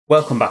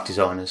Welcome back,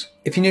 designers.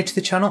 If you're new to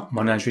the channel,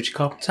 my name is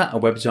RichGfx, a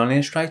web design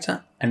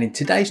illustrator, and in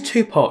today's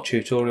two-part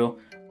tutorial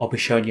I'll be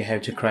showing you how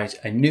to create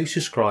a new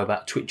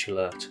subscriber Twitch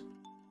alert.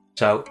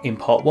 So in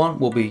part 1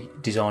 we'll be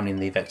designing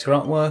the vector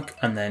artwork,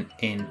 and then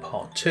in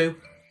part 2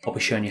 I'll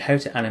be showing you how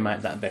to animate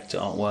that vector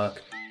artwork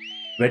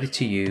ready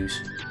to use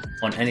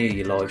on any of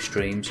your live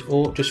streams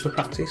or just for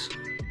practice.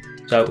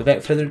 So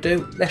without further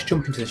ado, let's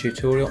jump into the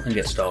tutorial and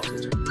get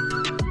started.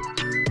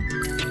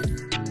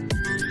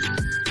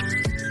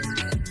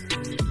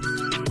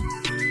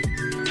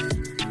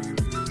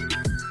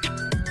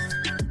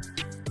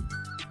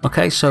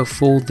 Okay, so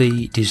for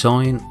the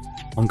design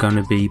I'm going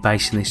to be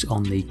basing this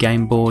on the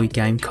Game Boy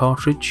game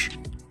cartridge,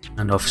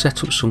 and I've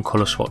set up some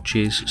colour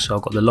swatches. So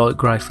I've got the light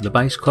grey for the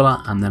base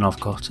colour, and then I've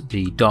got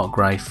the dark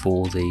grey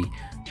for the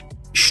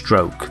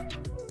stroke.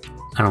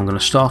 And I'm going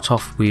to start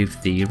off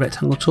with the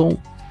rectangle tool,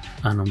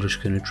 and I'm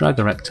just going to drag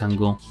a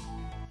rectangle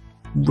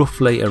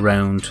roughly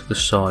around the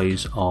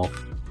size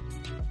of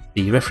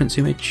the reference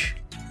image.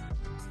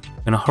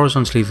 I'm going to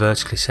horizontally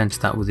vertically centre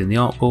that within the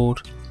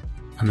artboard.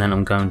 And then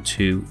I'm going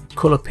to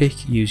colour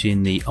pick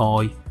using the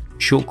I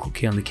shortcut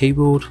key on the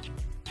keyboard.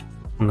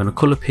 I'm going to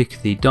colour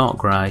pick the dark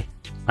grey,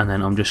 and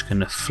then I'm just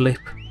going to flip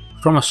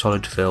from a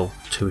solid fill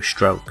to a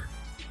stroke.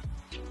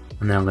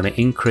 And then I'm going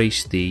to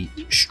increase the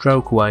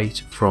stroke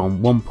weight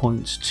from 1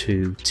 point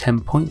to 10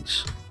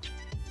 points.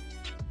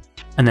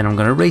 And then I'm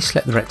going to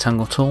reselect the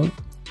rectangle tool,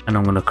 and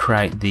I'm going to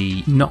create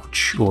the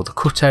notch or the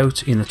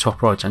cutout in the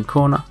top right hand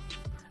corner,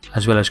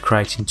 as well as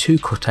creating two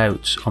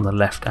cutouts on the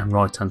left and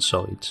right hand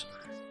sides.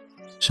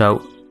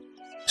 So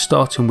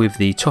starting with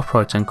the top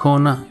right hand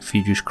corner, if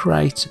you just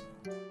create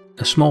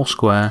a small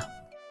square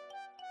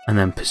and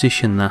then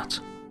position that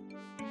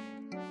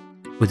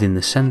within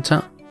the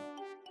centre,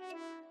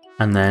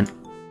 and then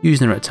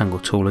using the rectangle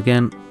tool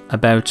again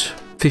about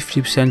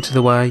 50% of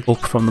the way up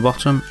from the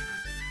bottom,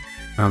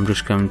 I'm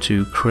just going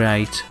to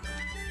create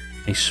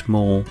a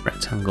small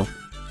rectangle,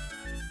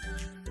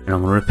 and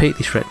I'm going to repeat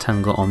this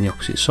rectangle on the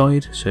opposite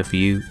side. So if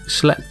you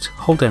select,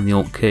 hold down the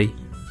Alt key,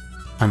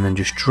 and then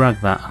just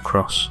drag that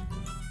across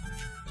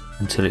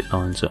until it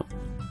lines up.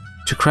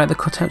 To create the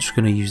cutouts,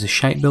 we're going to use the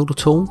shape builder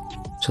tool.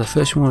 So the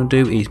first thing we want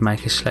to do is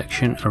make a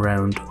selection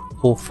around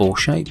all 4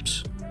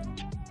 shapes.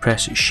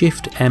 Press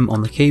Shift M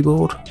on the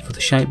keyboard for the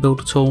shape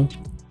builder tool,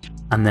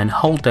 and then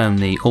hold down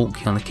the Alt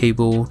key on the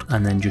keyboard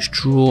and then just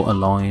draw a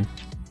line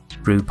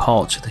through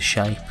parts of the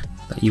shape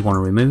that you want to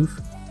remove.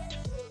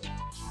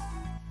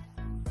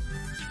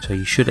 So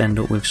you should end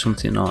up with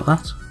something like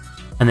that.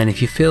 And then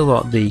if you feel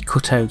like the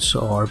cutouts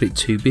are a bit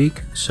too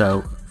big,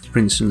 so for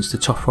instance the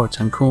top right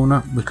hand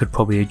corner, we could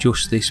probably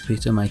adjust this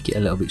bit and make it a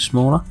little bit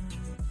smaller.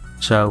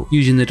 So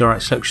using the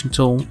direct selection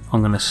tool, I'm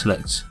going to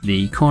select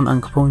the corner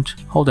anchor point,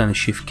 hold down the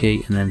Shift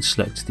key and then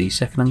select the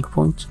second anchor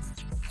point.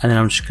 And then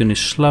I'm just going to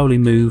slowly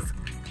move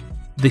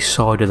this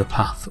side of the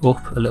path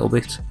up a little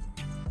bit,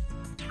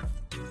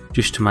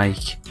 just to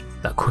make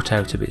that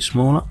cutout a bit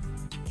smaller.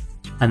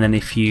 And then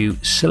if you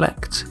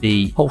select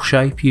the whole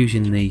shape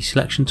using the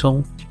selection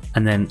tool,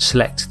 and then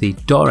select the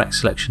direct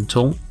selection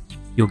tool,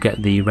 you'll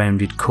get the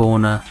rounded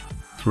corner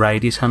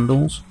radius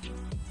handles,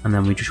 and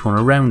then we just want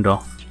to round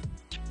off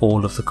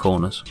all of the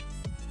corners.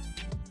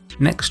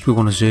 Next we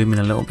want to zoom in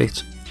a little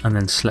bit and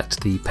then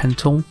select the pen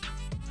tool,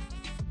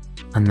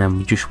 and then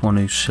we just want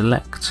to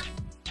select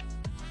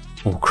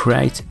or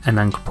create an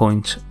anchor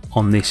point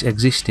on this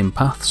existing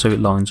path so it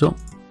lines up.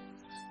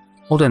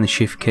 Hold down the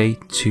Shift key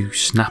to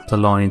snap the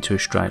line into a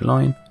straight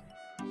line,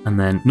 and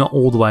then not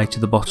all the way to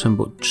the bottom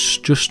but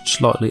just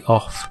slightly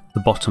off the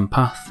bottom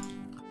path.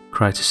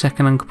 Create a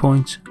second anchor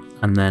point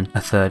and then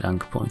a third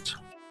anchor point.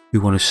 We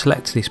want to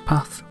select this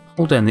path,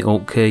 hold down the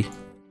Alt key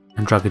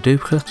and drag a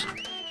duplicate.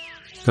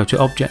 Go to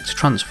Object,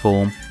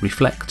 Transform,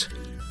 Reflect.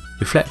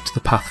 Reflect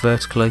the path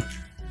vertically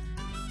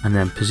and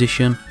then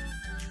position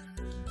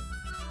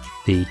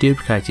the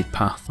duplicated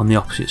path on the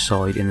opposite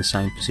side in the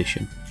same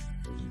position.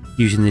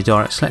 Using the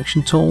direct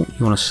selection tool,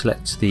 you want to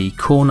select the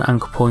corner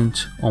anchor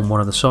point on one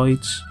of the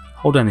sides,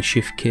 hold down the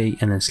Shift key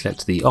and then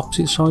select the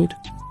opposite side,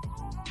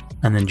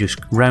 and then just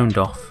round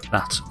off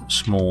that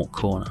small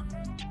corner.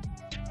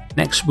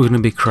 Next we're going to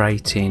be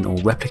creating or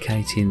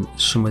replicating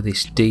some of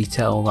this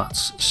detail that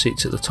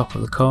sits at the top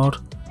of the card.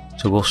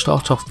 So we'll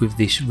start off with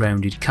this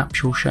rounded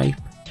capsule shape.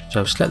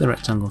 So select the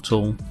rectangle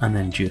tool and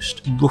then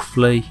just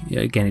roughly,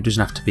 again it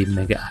doesn't have to be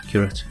mega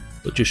accurate,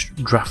 but just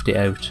draft it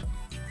out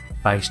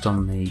based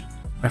on the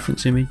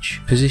reference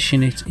image.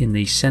 Position it in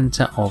the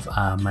centre of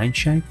our main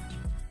shape.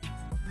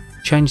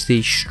 Change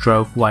the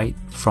stroke weight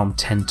from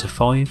 10 to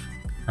 5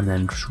 and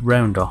then just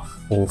round off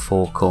all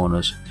 4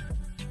 corners.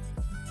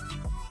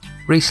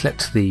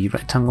 Reselect the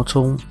rectangle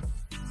tool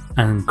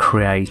and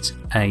create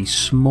a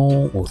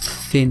small or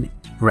thin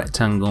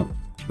rectangle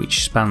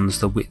which spans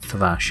the width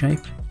of our shape.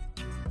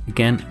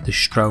 Again, the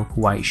stroke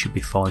weight should be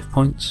 5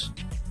 points.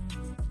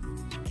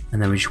 And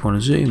then we just want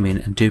to zoom in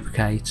and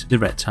duplicate the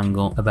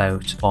rectangle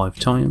about 5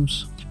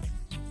 times.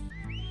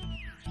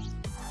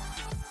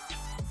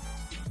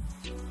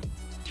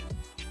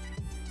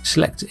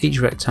 Select each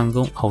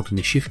rectangle holding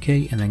the Shift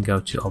key and then go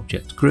to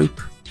Object Group.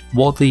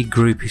 While the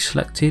group is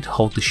selected,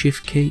 hold the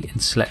Shift key and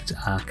select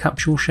our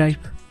capsule shape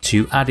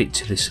to add it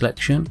to the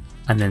selection,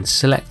 and then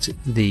select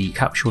the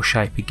capsule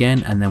shape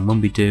again, and then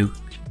when we do,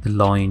 the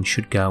line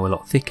should go a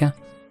lot thicker.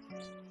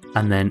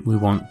 And then we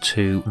want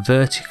to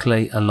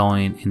vertically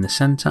align in the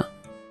centre,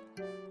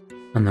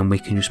 and then we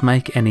can just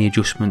make any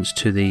adjustments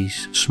to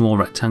these small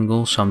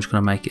rectangles. So I'm just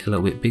going to make it a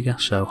little bit bigger,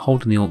 so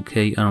holding the Alt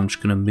key, and I'm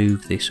just going to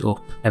move this up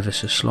ever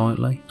so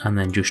slightly and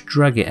then just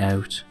drag it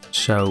out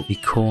so the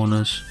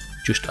corners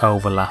just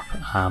overlap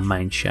our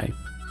main shape.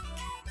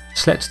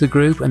 Select the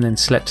group and then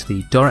select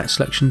the direct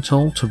selection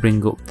tool to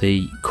bring up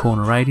the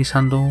corner radius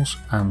handles,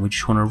 and we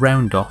just want to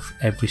round off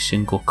every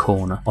single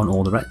corner on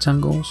all the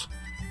rectangles,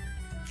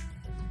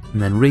 and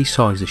then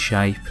resize the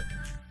shape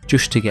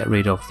just to get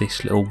rid of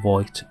this little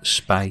white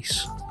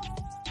space.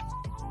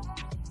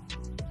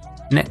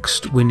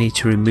 Next, we need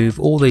to remove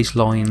all these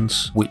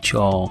lines which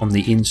are on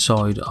the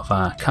inside of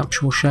our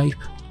capsule shape,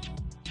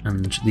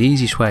 and the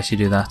easiest way to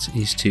do that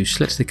is to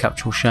select the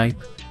capsule shape,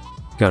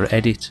 go to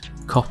Edit,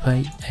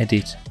 Copy,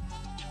 Edit,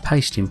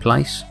 Paste in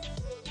place,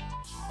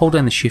 hold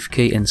down the Shift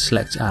key and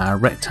select our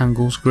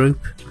rectangles group,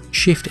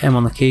 Shift M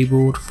on the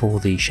keyboard for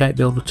the shape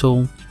builder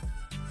tool,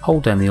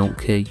 hold down the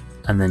Alt key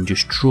and then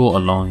just draw a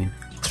line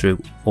through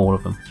all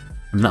of them,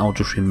 and that will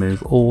just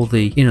remove all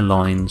the inner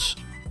lines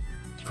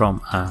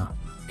from our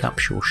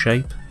capsule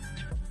shape.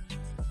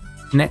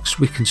 Next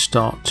we can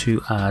start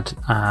to add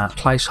our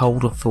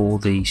placeholder for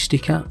the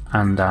sticker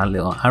and our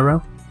little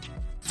arrow.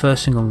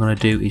 First thing I'm going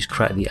to do is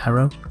create the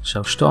arrow,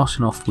 so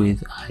starting off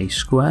with a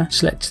square,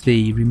 select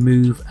the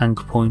remove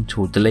anchor point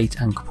or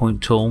delete anchor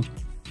point tool,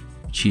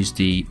 which is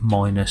the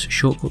minus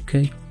shortcut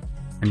key,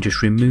 and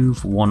just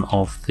remove one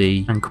of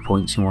the anchor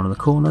points in one of the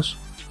corners.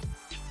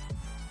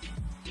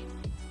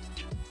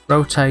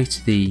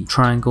 Rotate the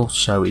triangle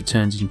so it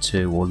turns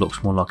into or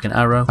looks more like an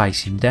arrow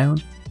facing down.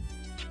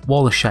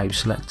 While the shape's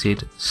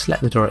selected,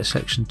 select the direct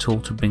selection tool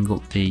to bring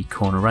up the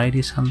corner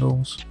radius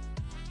handles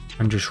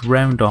and just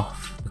round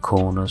off the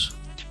corners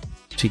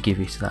to give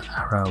it that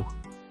arrow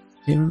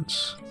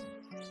appearance.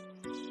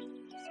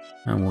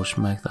 And we'll just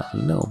make that a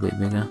little bit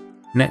bigger.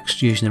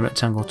 Next, using the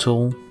rectangle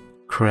tool,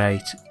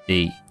 create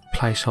the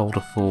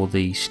placeholder for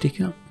the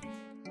sticker.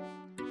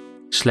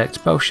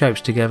 Select both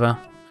shapes together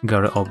and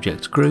go to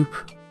Object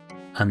Group,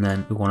 and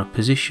then we want to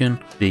position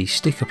the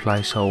sticker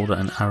placeholder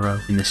and arrow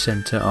in the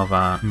centre of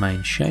our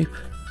main shape,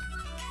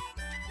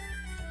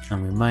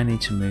 and we may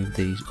need to move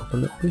these up a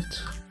little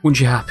bit. Once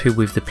you're happy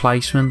with the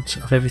placement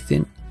of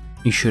everything,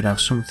 you should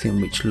have something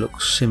which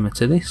looks similar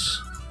to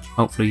this.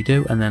 Hopefully you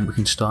do, and then we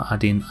can start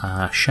adding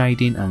our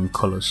shading and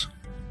colours.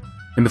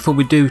 And before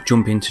we do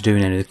jump into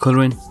doing any of the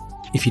colouring,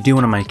 if you do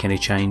want to make any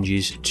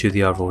changes to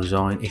the overall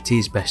design, it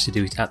is best to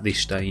do it at this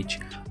stage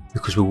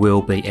because we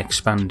will be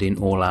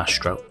expanding all our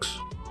strokes.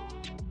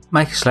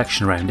 Make a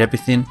selection around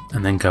everything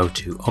and then go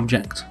to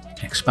Object,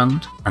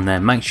 Expand, and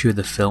then make sure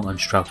the fill and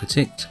stroke are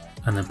ticked,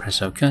 and then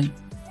press OK.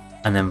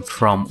 And then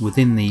from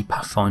within the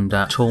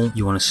Pathfinder tool,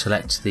 you want to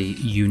select the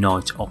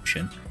Unite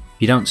option.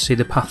 If you don't see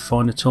the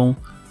Pathfinder tool,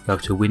 go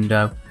to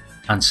Window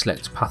and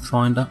select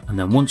Pathfinder, and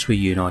then once we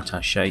unite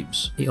our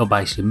shapes, it'll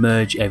basically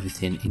merge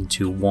everything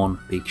into one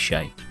big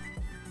shape.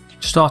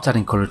 To start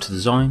adding colour to the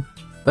design,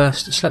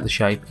 first select the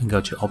shape and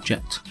go to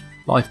Object,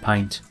 Live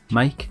Paint,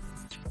 Make.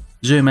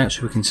 Zoom out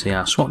so we can see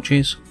our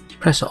swatches.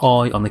 Press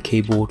I on the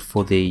keyboard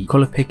for the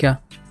colour picker.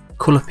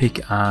 Colour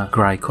pick our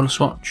grey colour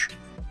swatch.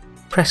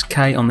 Press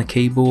K on the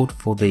keyboard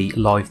for the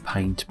Live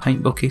Paint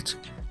paint bucket.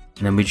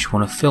 And then we just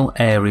want to fill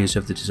areas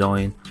of the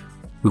design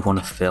we want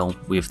to fill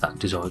with that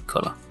desired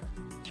colour.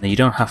 Now you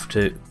don't have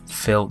to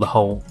fill the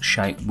whole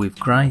shape with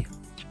grey.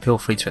 Feel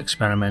free to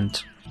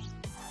experiment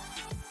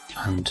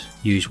and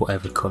use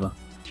whatever colour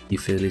you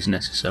feel is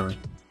necessary.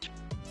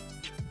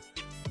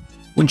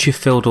 Once you've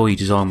filled all your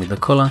design with the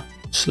colour,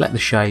 select the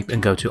shape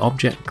and go to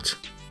Object,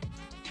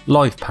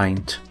 Live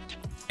Paint,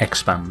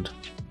 Expand.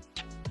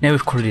 Now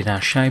we've coloured in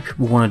our shape,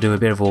 we want to do a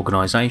bit of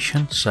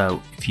organisation,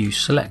 so if you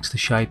select the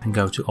shape and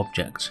go to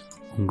Object,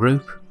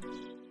 Ungroup,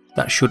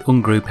 that should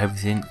ungroup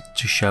everything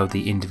to show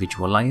the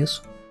individual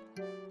layers.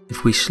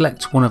 If we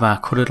select one of our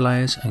coloured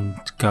layers and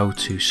go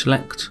to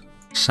Select,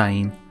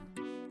 Same,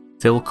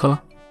 Fill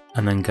Colour,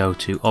 and then go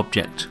to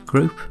Object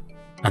Group,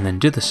 and then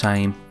do the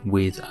same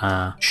with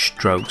our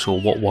strokes,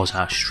 or what was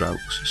our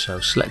strokes.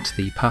 So select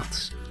the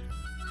paths,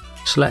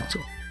 select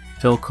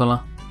Fill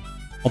Colour,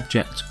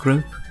 Object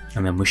Group,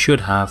 and then we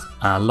should have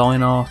our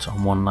line art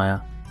on one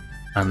layer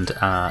and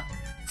our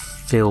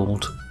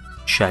filled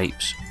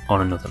shapes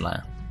on another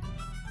layer.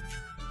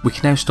 We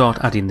can now start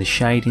adding the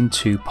shading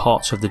to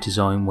parts of the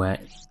design where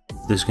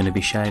there's going to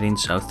be shading,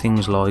 so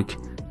things like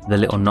the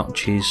little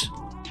notches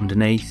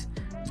underneath,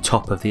 the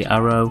top of the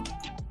arrow,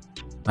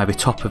 maybe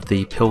top of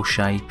the pill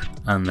shape,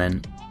 and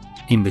then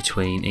in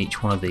between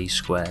each one of these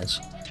squares,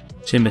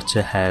 similar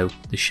to how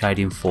the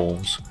shading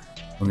falls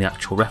on the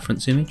actual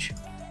reference image.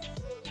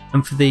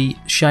 And for the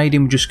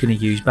shading, we're just going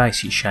to use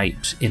basic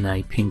shapes in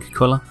a pink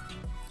colour.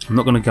 I'm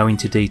not going to go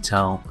into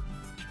detail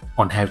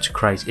on how to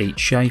create each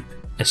shape.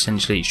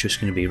 Essentially it's just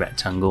going to be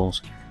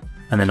rectangles,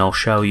 and then I'll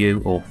show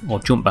you, or I'll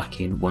jump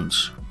back in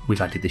once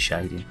we've added the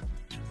shading.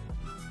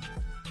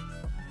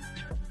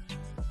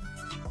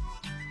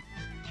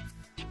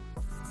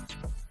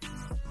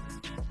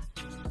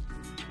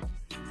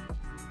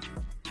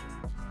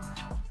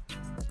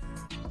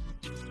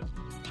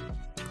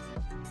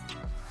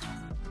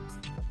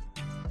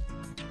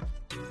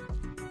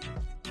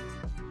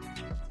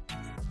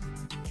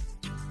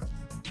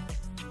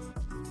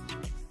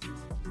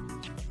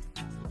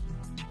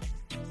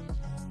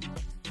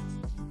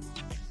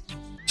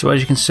 So as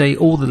you can see,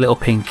 all the little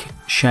pink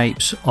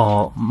shapes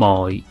are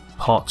my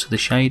parts of the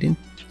shading.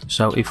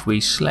 So if we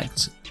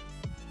select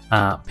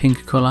our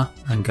pink colour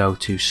and go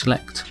to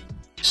select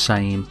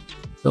same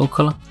fill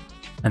colour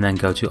and then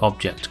go to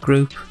object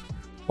group,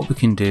 what we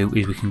can do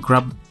is we can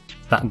grab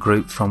that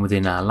group from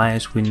within our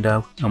layers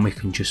window and we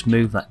can just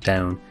move that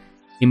down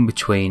in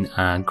between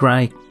our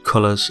grey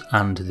colours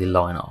and the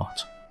line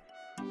art.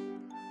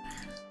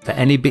 For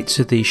any bits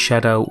of the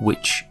shadow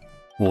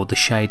or the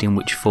shading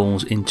which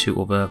falls into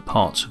other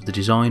parts of the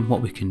design, what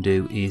we can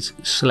do is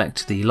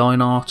select the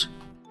line art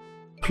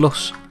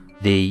plus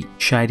the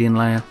shading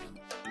layer,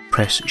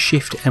 press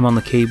Shift M on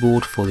the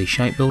keyboard for the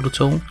shape builder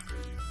tool,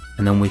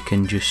 and then we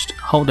can just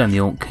hold down the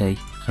Alt key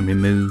and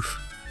remove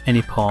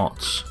any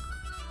parts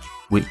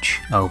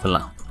which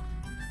overlap.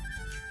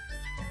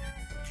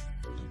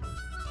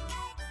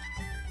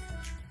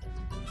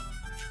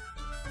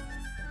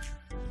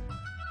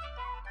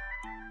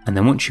 And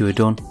then once you are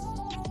done,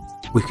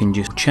 we can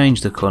just change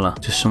the colour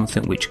to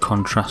something which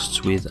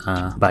contrasts with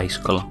our base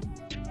colour.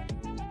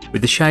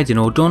 With the shading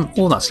all done,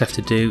 all that's left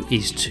to do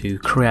is to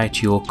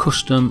create your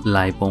custom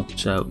label.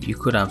 So you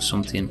could have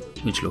something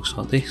which looks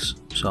like this.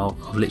 So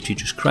I've literally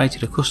just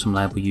created a custom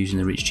label using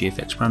the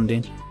RichGfx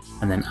branding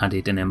and then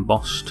added an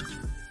embossed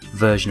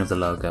version of the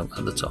logo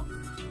at the top.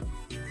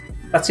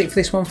 That's it for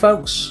this one,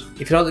 folks.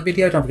 If you like the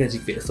video, don't forget to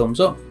give it a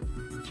thumbs up.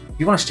 If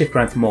you want to stick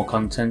around for more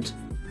content,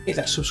 hit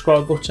that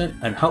subscribe button,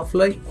 and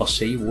hopefully I'll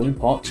see you all in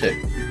part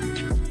 2.